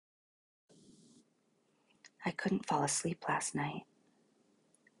I couldn't fall asleep last night.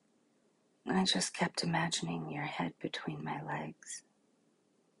 I just kept imagining your head between my legs,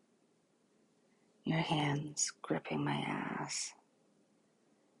 your hands gripping my ass,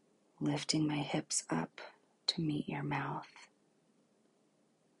 lifting my hips up to meet your mouth.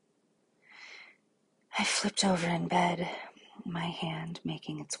 I flipped over in bed, my hand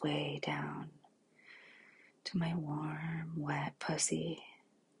making its way down to my warm, wet pussy,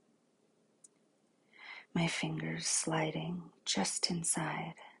 my fingers sliding just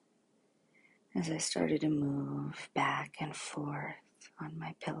inside as I started to move back and forth on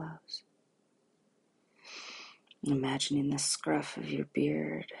my pillows, imagining the scruff of your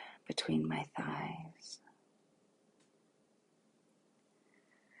beard between my thighs,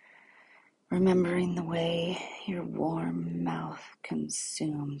 remembering the way your warm mouth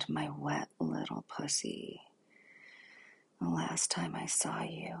consumed my wet little pussy the last time I saw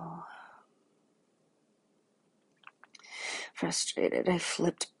you. Frustrated, I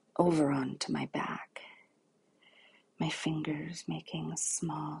flipped over onto my back, my fingers making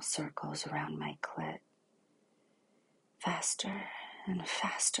small circles around my clit, faster and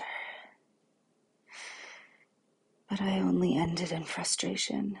faster. But I only ended in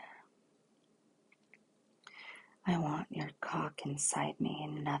frustration. I want your cock inside me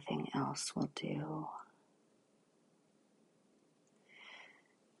and nothing else will do.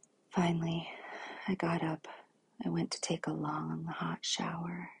 Finally, I got up. I went to take a long, hot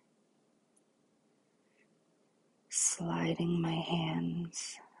shower, sliding my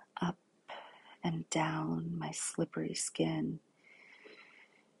hands up and down my slippery skin.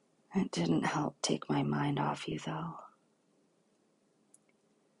 It didn't help take my mind off you, though.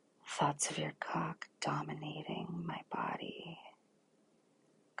 Thoughts of your cock dominating my body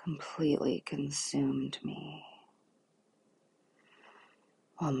completely consumed me,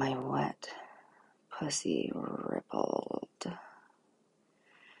 while my wet pussy rippled,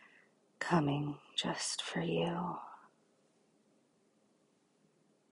 coming just for you.